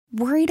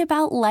Worried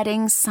about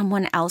letting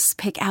someone else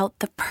pick out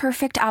the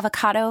perfect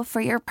avocado for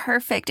your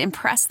perfect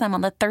impress them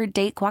on the third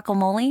date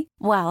guacamole?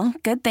 Well,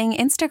 good thing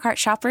Instacart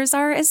shoppers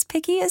are as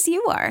picky as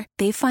you are.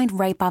 They find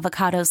ripe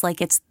avocados like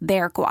it's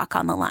their guac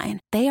on the line.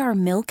 They are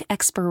milk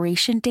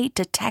expiration date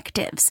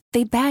detectives.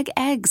 They bag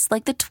eggs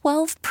like the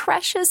 12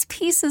 precious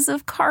pieces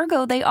of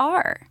cargo they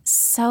are.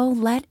 So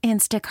let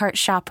Instacart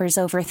shoppers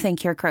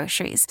overthink your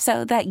groceries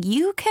so that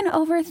you can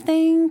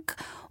overthink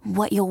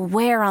what you'll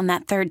wear on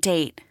that third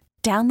date.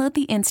 Download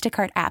the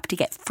Instacart app to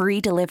get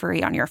free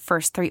delivery on your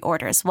first 3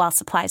 orders while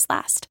supplies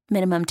last.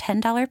 Minimum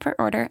 $10 per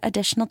order.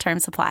 Additional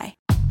terms apply.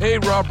 Hey,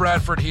 Rob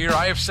Bradford here.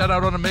 I have set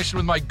out on a mission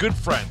with my good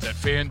friends at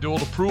FanDuel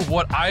to prove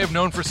what I have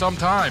known for some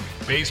time.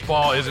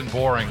 Baseball isn't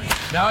boring.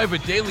 Now I have a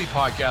daily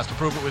podcast to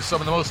prove it with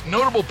some of the most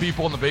notable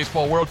people in the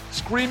baseball world,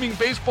 screaming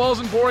baseball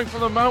isn't boring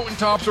from the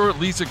mountaintops, or at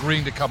least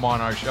agreeing to come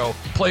on our show.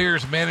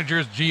 Players,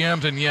 managers,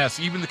 GMs, and yes,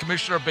 even the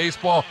commissioner of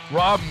baseball,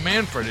 Rob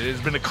Manfred. It has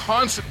been a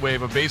constant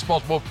wave of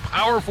baseball's most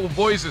powerful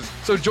voices.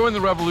 So join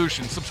the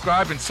revolution.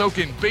 Subscribe and soak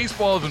in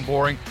Baseball Isn't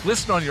Boring.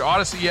 Listen on your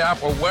Odyssey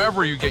app or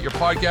wherever you get your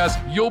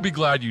podcasts. You'll be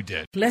glad you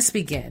did. Let's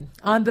begin.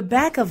 On the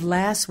back of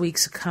last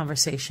week's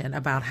conversation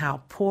about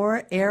how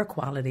poor air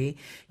quality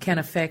can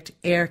affect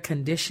air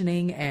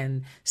conditioning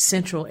and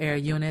central air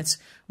units,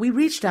 we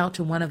reached out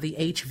to one of the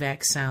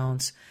HVAC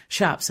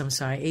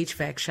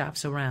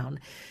shops around.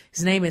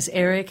 His name is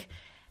Eric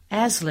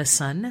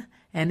Asleson,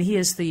 and he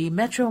is the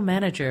Metro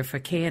Manager for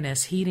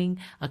K&S Heating,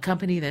 a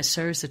company that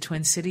serves the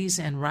Twin Cities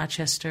and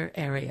Rochester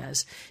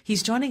areas.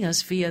 He's joining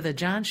us via the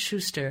John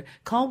Schuster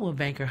Caldwell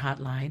Banker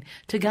hotline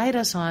to guide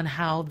us on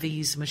how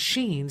these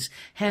machines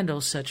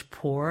handle such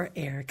poor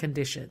air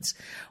conditions.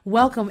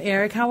 Welcome,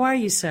 Eric. How are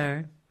you,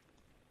 sir?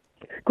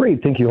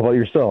 Great. Thank you. How about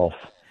yourself?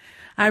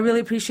 I really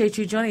appreciate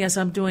you joining us.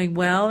 I'm doing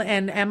well.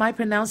 And am I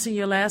pronouncing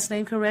your last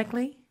name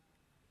correctly?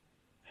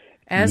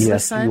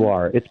 Yes, you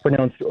are. It's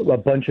pronounced a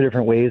bunch of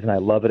different ways, and I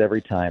love it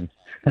every time.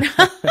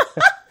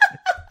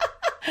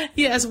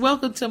 Yes,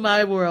 welcome to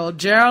my world.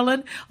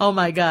 Geraldine, oh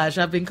my gosh,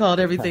 I've been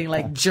called everything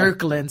like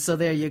Jerklin, so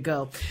there you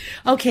go.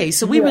 Okay,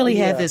 so we really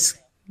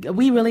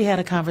had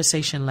a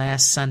conversation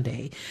last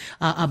Sunday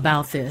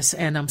about this,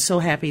 and I'm so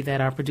happy that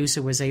our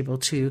producer was able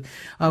to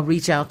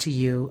reach out to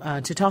you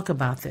to talk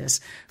about this.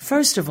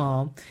 First of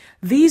all,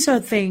 these are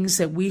things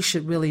that we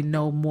should really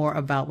know more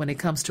about when it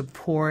comes to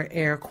poor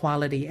air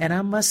quality. And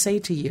I must say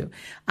to you,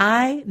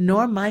 I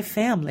nor my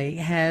family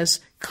has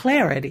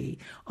clarity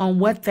on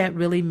what that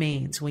really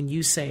means when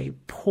you say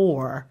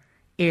poor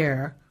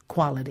air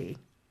quality.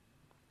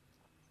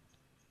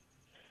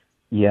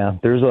 Yeah,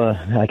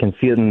 I can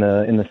see it in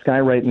the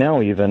sky right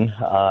now even,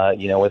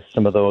 with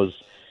some of those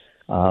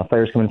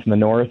fires coming from the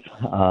north.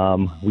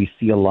 We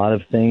see a lot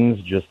of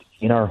things just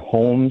in our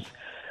homes,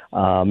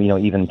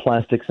 even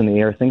plastics in the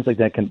air, things like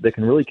that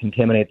can really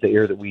contaminate the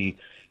air that we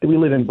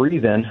live and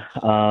breathe in.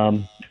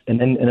 And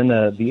then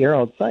the air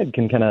outside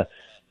can kind of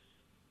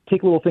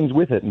take little things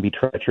with it and be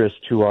treacherous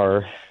to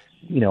our,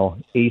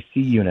 AC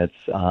units,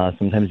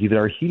 sometimes even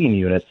our heating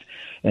units.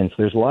 And so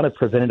there's a lot of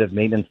preventative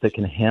maintenance that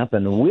can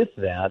happen with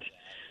that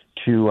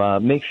to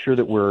make sure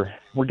that we're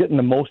getting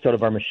the most out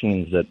of our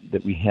machines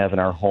that we have in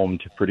our home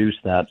to produce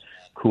that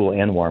cool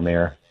and warm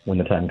air when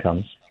the time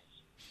comes.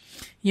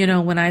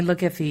 When I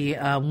look at the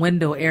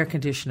window air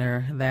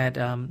conditioner that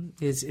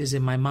is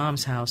in my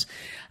mom's house,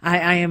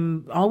 I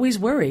am always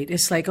worried.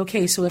 It's like,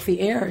 okay, so if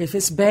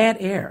it's bad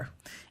air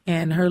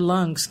and her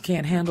lungs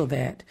can't handle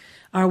that,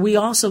 are we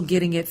also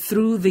getting it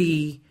through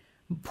the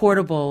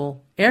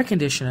portable air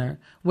conditioner,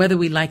 whether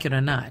we like it or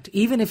not?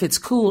 Even if it's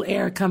cool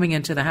air coming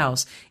into the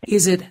house,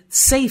 is it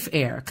safe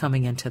air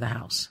coming into the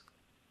house?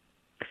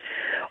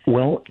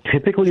 Well,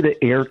 typically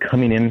the air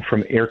coming in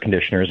from air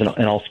conditioners, and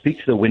I'll speak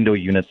to the window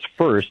units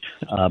first,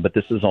 but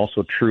this is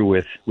also true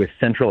with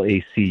central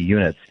AC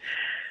units.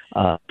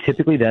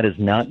 Typically that is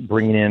not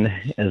bringing in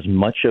as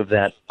much of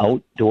that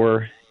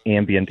outdoor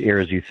ambient air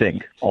as you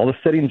think. All the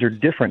settings are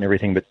different and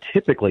everything, but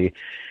typically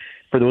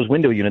for those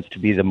window units to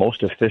be the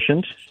most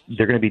efficient,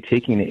 they're going to be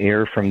taking the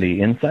air from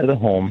the inside of the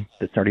home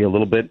that's already a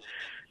little bit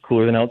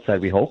cooler than outside,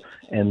 we hope,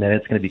 and then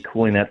it's going to be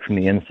cooling that from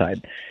the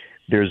inside.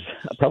 There's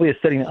probably a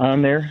setting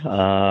on there,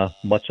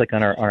 much like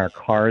on our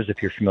cars,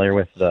 if you're familiar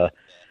with the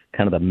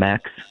kind of the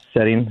max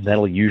setting.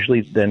 That'll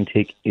usually then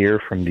take air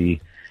from the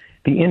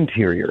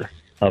interior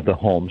of the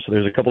home. So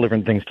there's a couple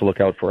different things to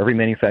look out for. Every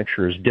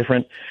manufacturer is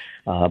different,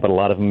 but a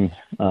lot of them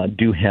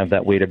do have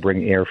that way to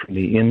bring air from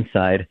the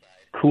inside,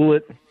 cool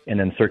it, and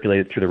then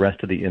circulate it through the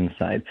rest of the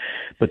inside.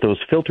 But those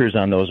filters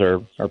on those are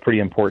pretty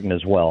important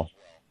as well.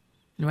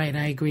 Right,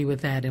 I agree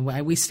with that, and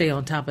we stay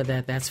on top of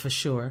that, that's for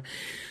sure.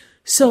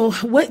 So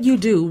what you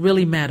do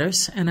really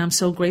matters, and I'm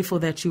so grateful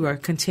that you are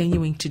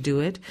continuing to do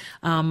it.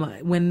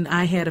 When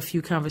I had a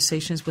few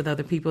conversations with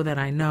other people that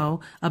I know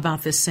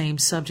about this same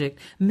subject,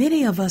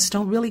 many of us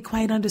don't really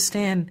quite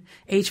understand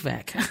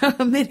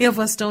HVAC. Many of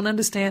us don't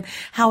understand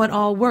how it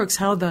all works,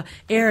 how the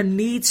air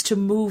needs to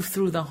move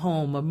through the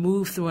home or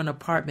move through an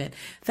apartment,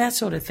 that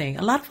sort of thing.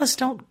 A lot of us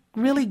don't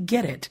really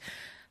get it.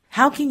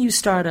 How can you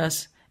start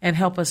us and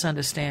help us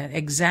understand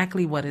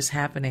exactly what is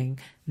happening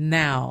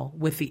now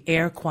with the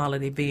air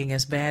quality being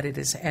as bad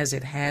as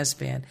it has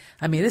been.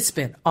 I mean, it's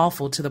been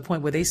awful to the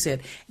point where they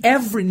said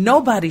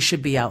nobody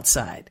should be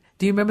outside.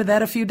 Do you remember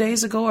that a few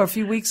days ago or a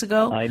few weeks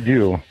ago? I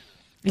do.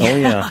 Oh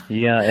yeah,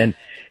 yeah,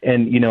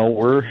 and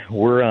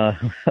we're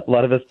a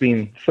lot of us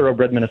being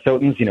thoroughbred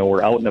Minnesotans.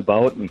 We're out and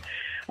about and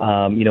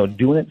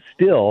doing it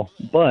still,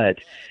 but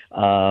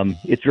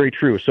it's very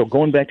true. So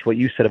going back to what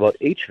you said about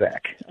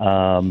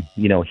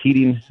HVAC,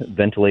 heating,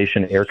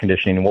 ventilation, air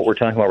conditioning, and what we're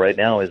talking about right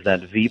now is that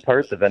V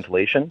part, the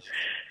ventilation,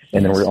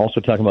 and then we're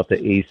also talking about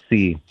the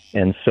AC.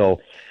 And so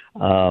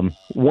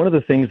one of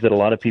the things that a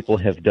lot of people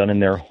have done in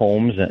their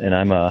homes, and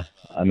I'm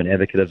an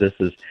advocate of this,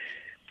 is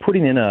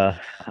putting in a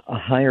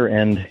higher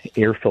end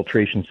air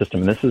filtration system.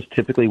 And this is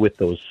typically with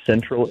those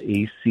central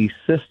AC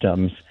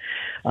systems.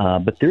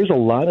 But there's a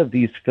lot of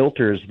these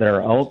filters that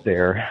are out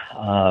there.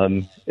 A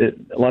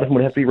lot of them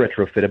would have to be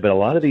retrofitted, but a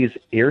lot of these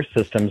air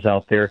systems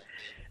out there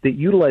that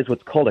utilize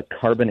what's called a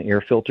carbon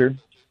air filter.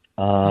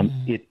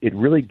 It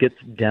really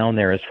gets down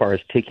there as far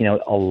as taking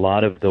out a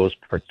lot of those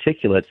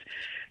particulates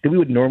that we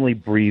would normally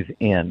breathe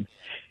in.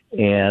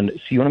 And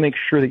so you want to make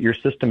sure that your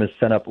system is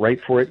set up right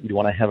for it. You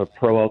want to have a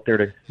pro out there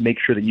to make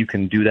sure that you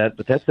can do that.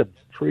 But that's a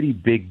pretty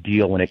big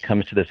deal when it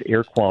comes to this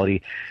air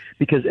quality,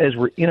 because as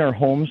we're in our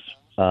homes,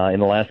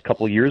 in the last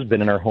couple of years,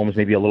 been in our homes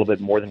maybe a little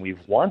bit more than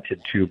we've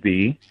wanted to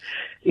be,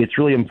 it's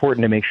really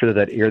important to make sure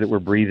that air that we're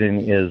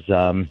breathing is,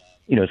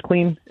 is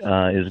clean,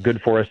 is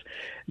good for us,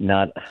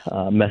 not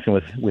messing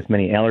with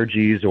many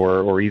allergies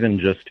or even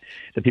just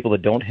the people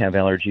that don't have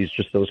allergies,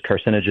 just those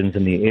carcinogens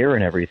in the air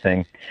and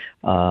everything.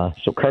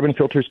 So carbon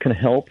filters can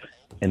help.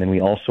 And then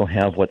we also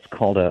have what's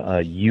called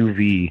a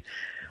UV,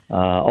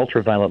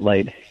 ultraviolet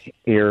light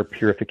air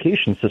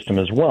purification system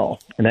as well.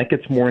 And that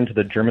gets more into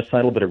the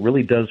germicidal, but it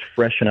really does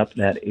freshen up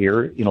that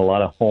air in a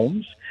lot of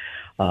homes.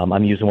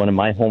 I'm using one in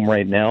my home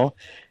right now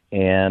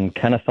and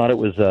kind of thought it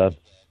was a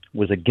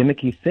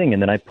gimmicky thing.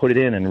 And then I put it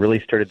in and really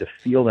started to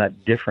feel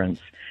that difference,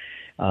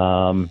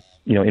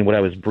 in what I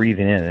was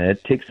breathing in. And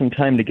it takes some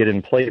time to get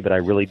in play, but I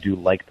really do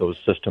like those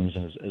systems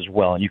as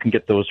well. And you can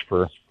get those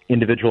for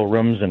individual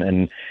rooms,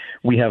 and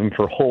we have them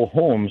for whole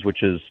homes,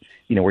 which is,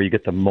 where you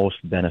get the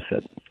most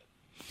benefit.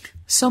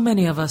 So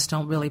many of us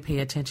don't really pay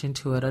attention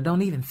to it or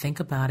don't even think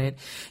about it.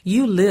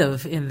 You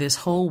live in this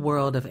whole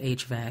world of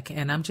HVAC,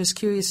 and I'm just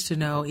curious to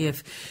know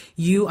if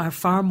you are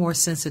far more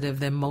sensitive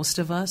than most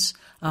of us,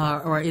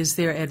 or is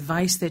there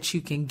advice that you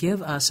can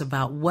give us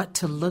about what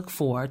to look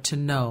for to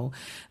know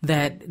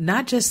that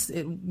not just,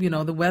 the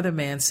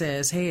weatherman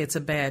says, hey, it's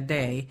a bad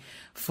day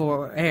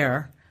for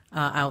air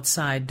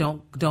outside,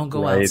 don't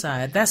go right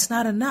outside. That's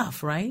not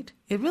enough, right?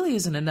 It really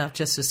isn't enough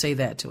just to say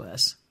that to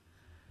us.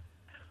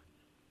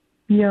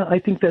 Yeah, I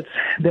think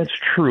that's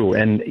true.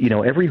 And,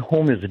 every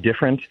home is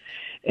different,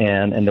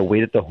 and the way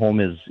that the home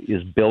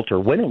is built or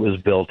when it was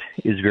built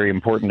is very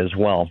important as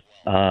well.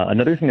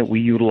 Another thing that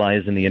we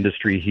utilize in the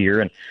industry here,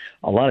 and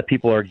a lot of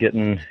people are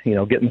getting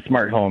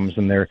smart homes,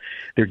 and they're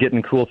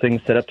getting cool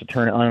things set up to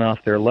turn on and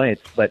off their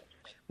lights. But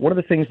one of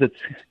the things that's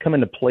come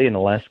into play in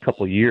the last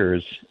couple of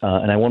years,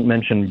 and I won't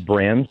mention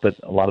brands, but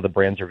a lot of the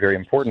brands are very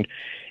important,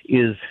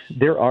 is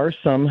there are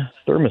some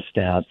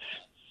thermostats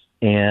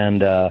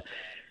and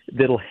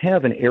that'll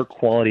have an air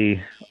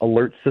quality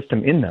alert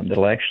system in them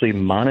that'll actually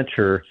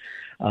monitor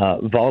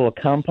volatile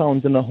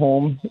compounds in the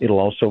home. It'll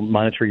also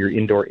monitor your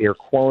indoor air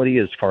quality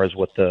as far as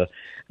what the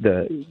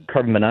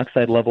carbon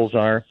monoxide levels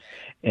are.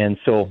 And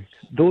so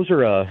those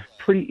are a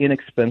pretty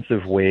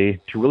inexpensive way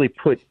to really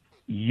put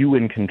you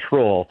in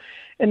control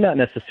and not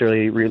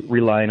necessarily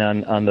relying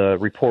on the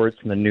reports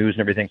and the news and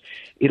everything.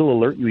 It'll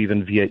alert you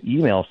even via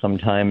email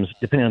sometimes,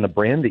 depending on the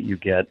brand that you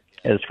get,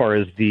 as far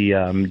as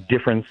the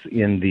difference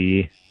in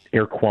the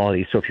air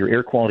quality. So if your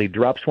air quality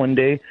drops one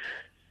day,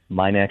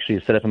 mine actually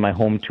is set up in my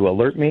home to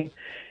alert me.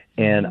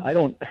 And I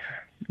don't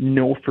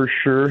know for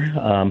sure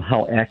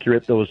how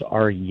accurate those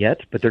are yet,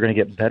 but they're going to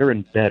get better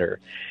and better.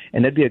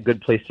 And that'd be a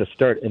good place to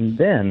start. And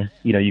then,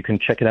 you can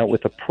check it out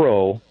with a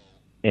pro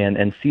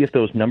and see if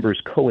those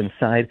numbers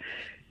coincide.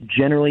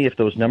 Generally, if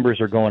those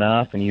numbers are going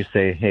off and you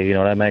say, hey,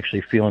 I'm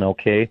actually feeling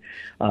okay,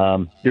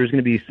 there's going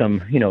to be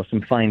some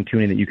fine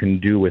tuning that you can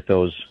do with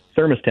those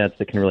thermostats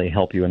that can really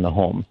help you in the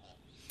home.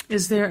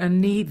 Is there a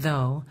need,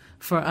 though,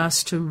 for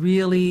us to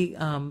really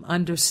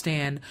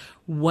understand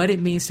what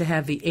it means to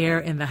have the air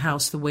in the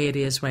house the way it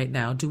is right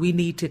now? Do we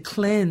need to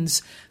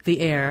cleanse the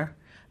air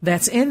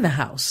that's in the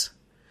house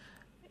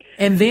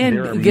and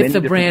then get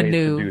the brand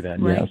new? To do that,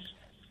 right? Yes.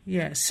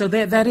 Yes. So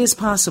that is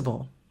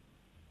possible.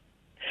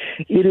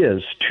 It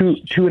is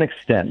to an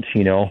extent.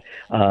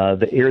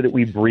 The air that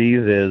we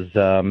breathe is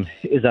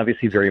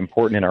obviously very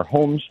important in our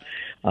homes.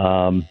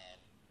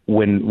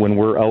 When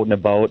we're out and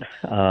about,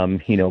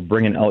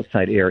 bringing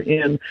outside air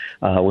in,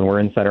 when we're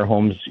inside our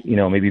homes,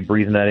 maybe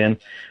breathing that in,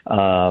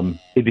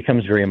 it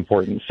becomes very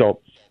important.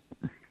 So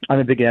I'm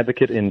a big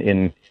advocate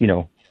in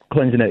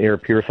cleansing that air,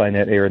 purifying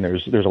that air, and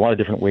there's a lot of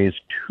different ways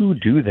to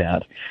do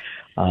that.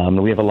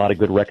 We have a lot of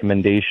good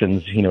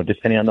recommendations,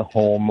 depending on the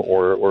home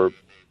or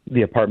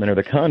the apartment or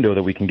the condo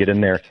that we can get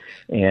in there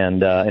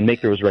and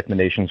make those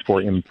recommendations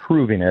for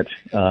improving it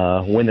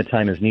when the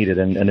time is needed.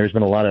 And there's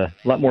been a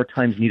lot more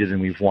times needed than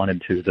we've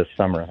wanted to this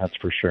summer. That's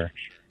for sure.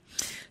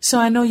 So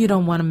I know you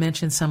don't want to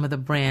mention some of the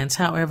brands.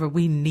 However,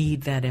 we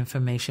need that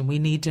information. We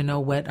need to know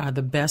what are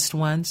the best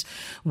ones,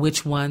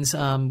 which ones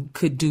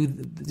could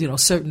do,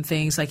 certain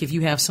things. Like if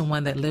you have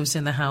someone that lives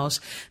in the house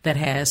that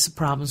has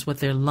problems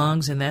with their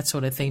lungs and that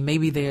sort of thing,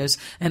 maybe there's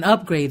an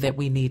upgrade that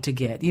we need to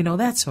get,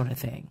 that sort of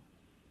thing.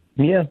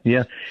 Yeah.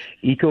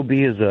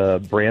 Ecobee is a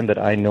brand that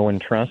I know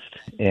and trust,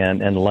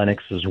 and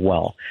Lennox as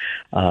well,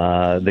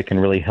 that can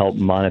really help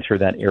monitor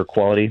that air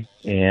quality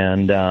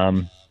and,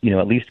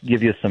 at least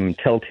give you some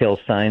telltale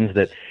signs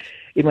that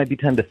it might be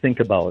time to think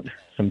about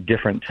some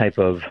different type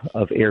of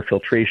air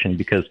filtration,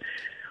 because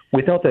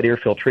without that air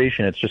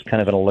filtration, it's just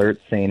kind of an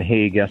alert saying,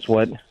 hey, guess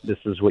what? This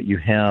is what you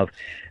have.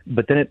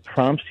 But then it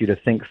prompts you to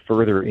think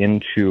further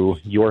into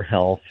your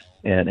health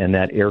and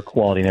that air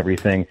quality and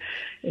everything.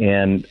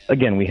 And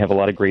again, we have a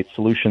lot of great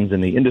solutions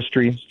in the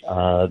industry.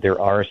 There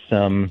are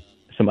some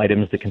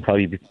items that can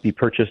probably be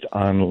purchased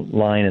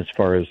online as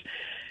far as,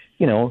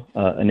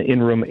 an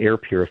in-room air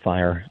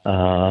purifier.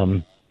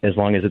 As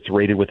long as it's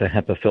rated with a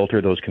HEPA filter,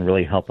 those can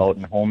really help out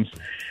in homes,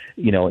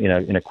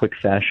 in a quick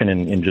fashion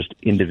in just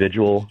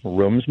individual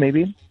rooms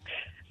maybe.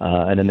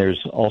 And then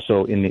there's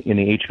also in the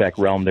HVAC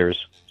realm,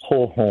 there's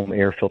whole home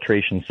air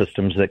filtration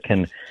systems that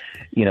can,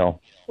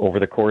 over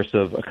the course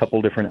of a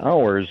couple different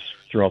hours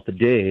throughout the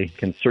day,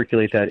 can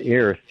circulate that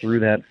air through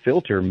that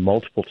filter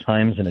multiple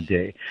times in a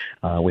day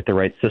with the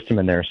right system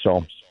in there.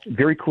 So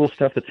very cool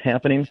stuff that's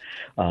happening.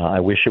 I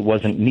wish it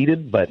wasn't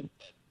needed, but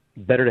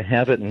better to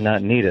have it and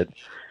not need it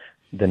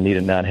than need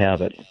and not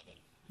have it.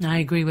 I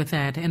agree with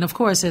that. And of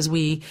course, as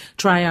we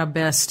try our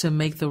best to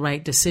make the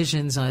right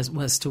decisions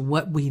as to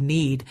what we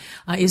need,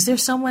 is there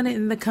someone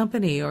in the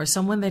company or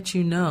someone that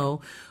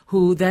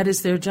who that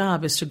is their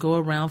job, is to go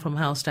around from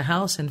house to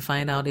house and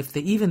find out if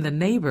even the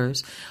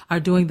neighbors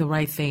are doing the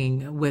right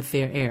thing with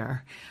their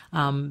air,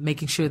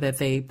 making sure that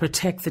they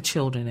protect the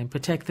children and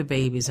protect the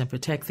babies and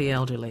protect the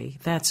elderly,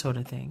 that sort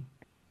of thing?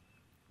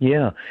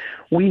 Yeah,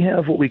 we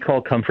have what we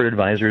call comfort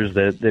advisors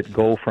that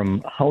go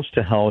from house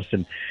to house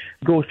and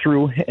go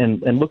through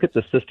and look at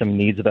the system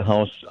needs of the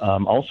house.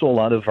 Also,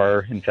 all of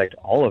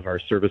our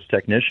service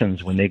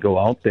technicians, when they go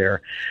out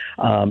there,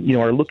 are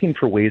looking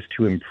for ways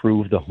to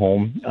improve the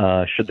home,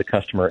 should the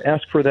customer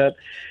ask for that.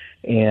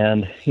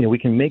 And, we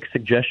can make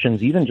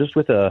suggestions even just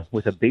with a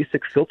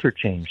basic filter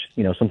change,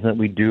 something that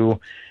we do.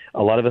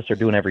 A lot of us are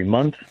doing every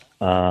month.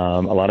 A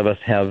lot of us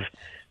have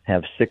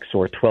 6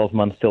 or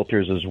 12-month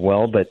filters as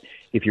well. But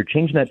if you're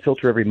changing that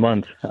filter every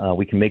month,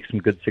 we can make some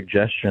good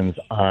suggestions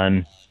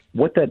on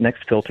what that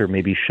next filter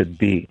maybe should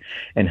be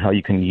and how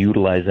you can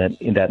utilize that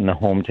in the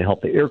home to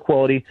help the air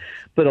quality,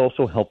 but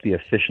also help the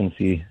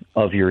efficiency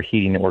of your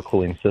heating or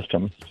cooling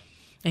system.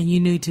 And you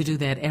need to do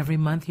that every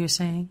month, you're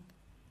saying?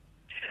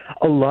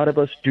 A lot of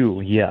us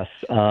do, yes.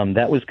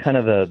 That was kind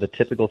of the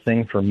typical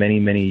thing for many,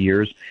 many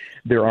years.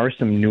 There are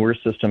some newer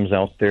systems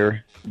out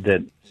there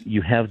that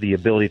you have the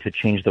ability to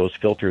change those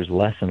filters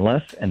less and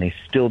less, and they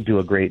still do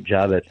a great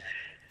job at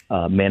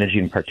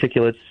managing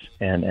particulates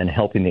and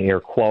helping the air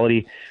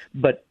quality.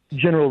 But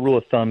general rule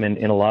of thumb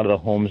in a lot of the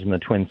homes in the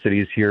Twin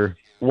Cities here,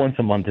 once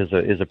a month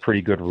is a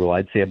pretty good rule.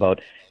 I'd say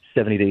about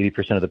 70 to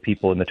 80% of the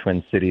people in the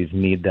Twin Cities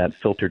need that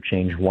filter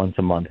change once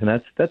a month,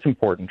 and that's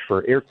important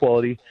for air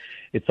quality.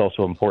 It's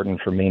also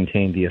important for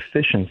maintaining the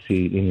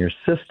efficiency in your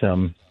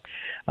system,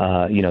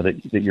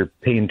 that you're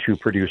paying to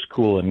produce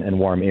cool and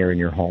warm air in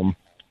your home.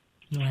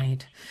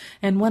 Right.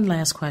 And one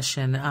last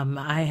question.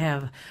 I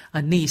have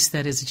a niece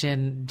that is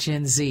Gen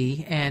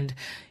Z, and,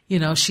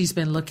 she's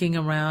been looking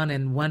around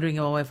and wondering,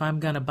 if I'm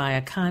going to buy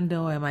a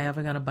condo, am I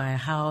ever going to buy a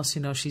house?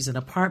 She's an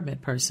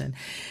apartment person.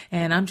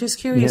 And I'm just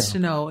curious to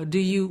know,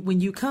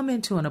 when you come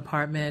into an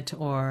apartment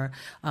or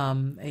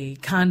a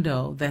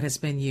condo that has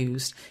been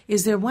used,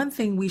 is there one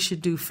thing we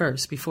should do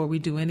first before we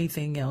do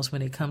anything else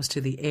when it comes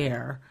to the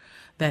air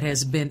that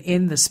has been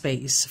in the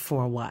space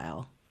for a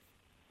while?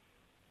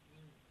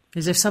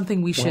 Is there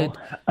something we should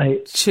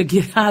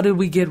get? How do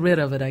we get rid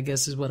of it, I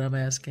guess is what I'm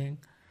asking.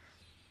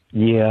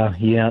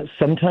 Yeah.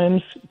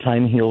 Sometimes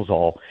time heals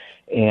all,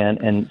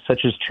 and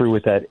such is true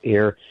with that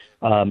air.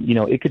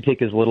 It could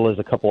take as little as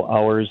a couple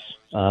hours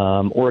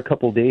or a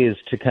couple days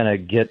to kind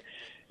of get,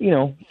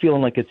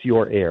 feeling like it's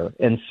your air.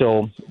 And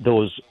so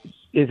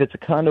if it's a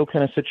condo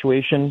kind of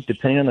situation,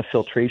 depending on the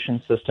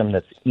filtration system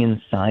that's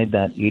inside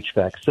that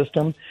HVAC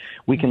system,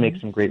 we can make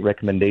some great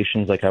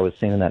recommendations, like I was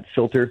saying, in that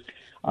filter.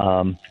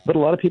 But a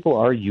lot of people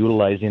are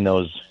utilizing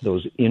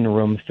those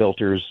in-room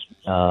filters,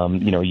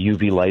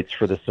 UV lights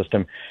for the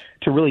system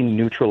to really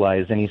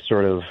neutralize any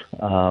sort of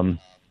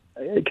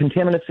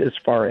contaminants as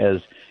far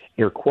as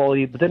air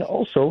quality. But then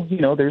also,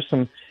 there's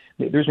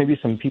maybe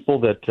some people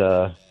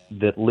that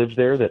live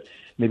there that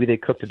maybe they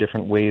cooked a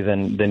different way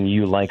than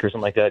you like or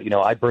something like that.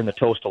 I burn the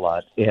toast a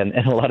lot, and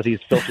a lot of these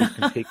filters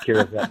can take care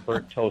of that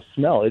burnt toast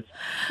smell. It's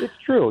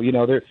true.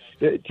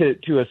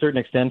 To a certain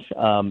extent,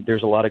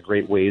 there's a lot of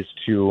great ways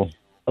to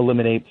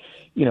eliminate,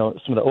 some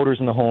of the odors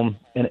in the home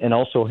and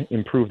also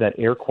improve that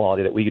air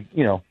quality that we'd,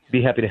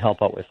 be happy to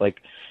help out with.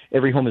 Like,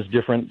 every home is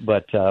different,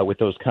 but with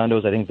those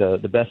condos, I think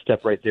the best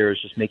step right there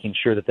is just making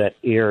sure that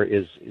air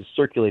is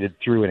circulated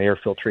through an air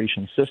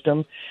filtration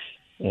system.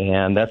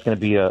 And that's going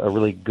to be a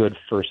really good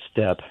first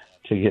step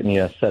to getting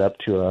you set up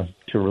to a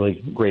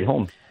really great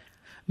home.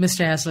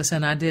 Mr.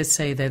 Asleson, I did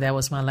say that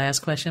was my last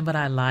question, but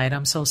I lied.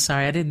 I'm so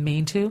sorry. I didn't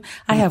mean to.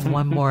 I have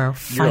one more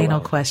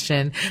final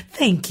question.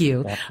 Thank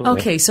you.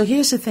 Absolutely. Okay, so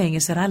here's the thing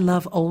is that I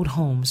love old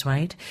homes,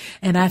 right?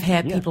 And I've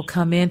had people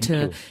come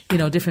into,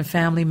 different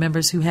family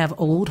members who have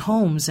old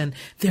homes, and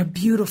they're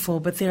beautiful,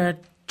 but there are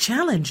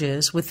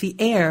challenges with the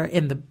air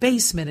in the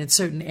basement in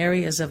certain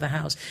areas of the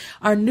house.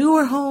 Are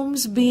newer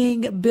homes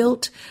being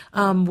built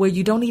where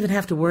you don't even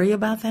have to worry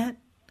about that?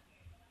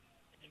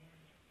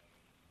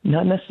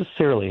 Not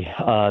necessarily.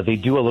 They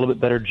do a little bit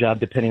better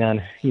job depending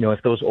on,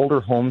 if those older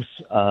homes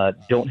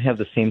don't have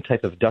the same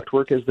type of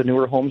ductwork as the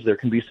newer homes, there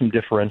can be some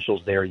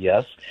differentials there,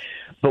 yes.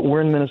 But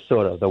we're in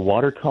Minnesota. The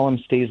water column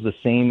stays the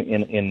same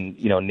in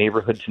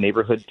neighborhood to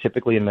neighborhood.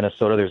 Typically in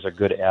Minnesota, there's a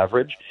good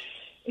average.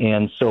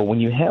 And so when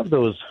you have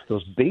those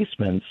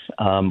basements,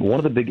 one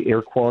of the big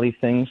air quality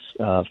things,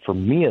 for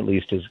me at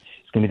least, is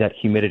going to be that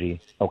humidity,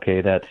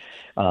 okay, that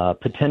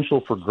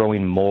potential for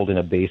growing mold in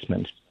a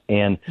basement.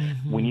 And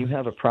when you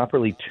have a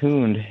properly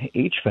tuned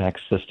HVAC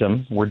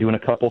system, we're doing a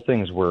couple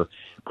things. We're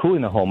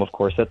cooling the home, of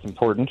course, that's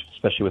important,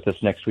 especially with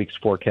this next week's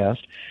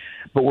forecast.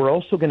 But we're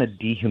also going to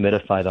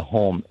dehumidify the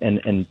home.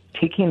 And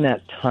taking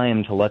that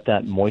time to let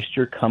that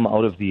moisture come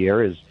out of the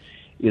air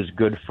is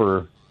good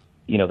for,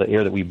 the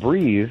air that we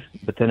breathe,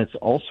 but then it's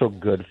also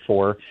good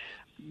for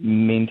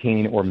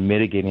maintaining or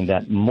mitigating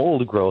that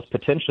mold growth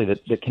potentially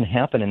that can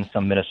happen in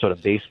some Minnesota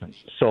basements.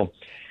 So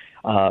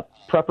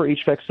proper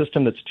HVAC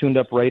system that's tuned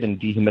up right and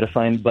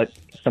dehumidifying, but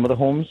some of the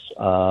homes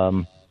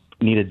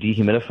need a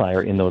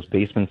dehumidifier in those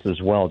basements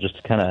as well, just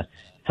to kind of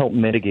help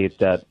mitigate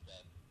that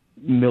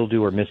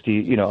mildew or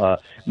musty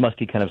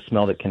kind of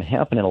smell that can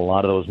happen in a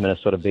lot of those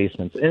Minnesota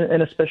basements,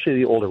 and especially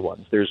the older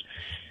ones. There's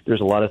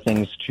a lot of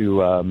things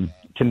to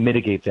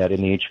mitigate that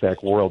in the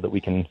HVAC world that we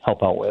can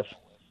help out with.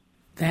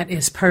 That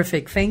is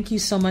perfect. Thank you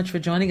so much for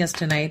joining us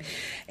tonight.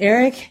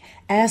 Eric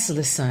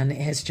Asleson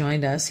has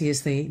joined us. He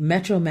is the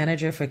Metro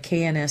Manager for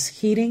K&S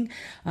Heating,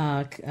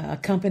 a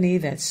company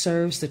that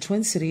serves the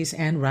Twin Cities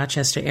and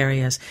Rochester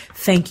areas.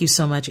 Thank you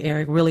so much,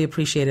 Eric. Really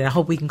appreciate it. I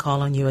hope we can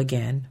call on you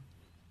again.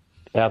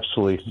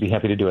 Absolutely. Be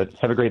happy to do it.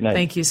 Have a great night.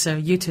 Thank you, sir.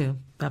 You too.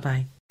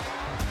 Bye-bye.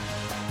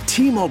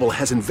 T-Mobile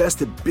has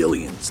invested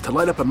billions to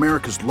light up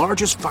America's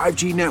largest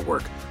 5G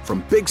network,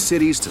 from big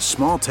cities to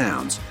small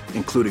towns,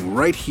 including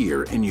right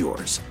here in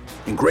yours.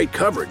 And great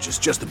coverage is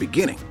just the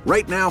beginning.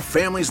 Right now,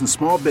 families and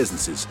small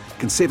businesses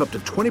can save up to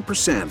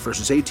 20%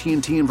 versus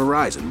AT&T and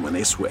Verizon when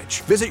they switch.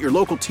 Visit your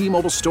local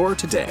T-Mobile store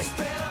today.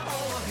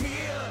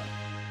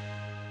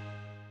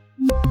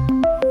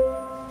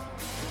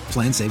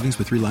 Plan savings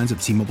with 3 lines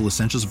of T-Mobile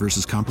Essentials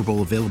versus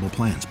comparable available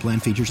plans. Plan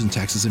features and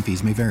taxes and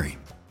fees may vary.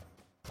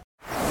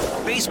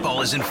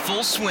 Baseball is in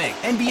full swing.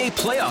 NBA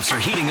playoffs are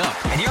heating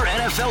up, and your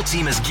NFL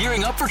team is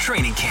gearing up for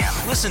training camp.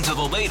 Listen to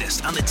the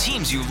latest on the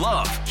teams you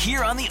love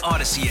here on the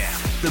Odyssey app.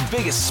 The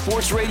biggest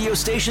sports radio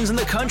stations in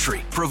the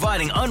country,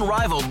 providing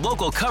unrivaled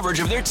local coverage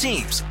of their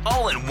teams,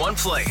 all in one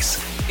place.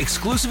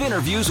 Exclusive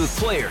interviews with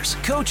players,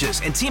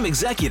 coaches, and team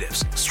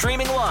executives,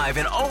 streaming live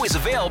and always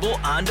available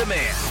on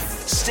demand.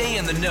 Stay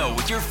in the know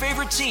with your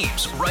favorite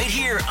teams right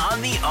here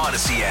on the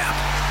Odyssey app.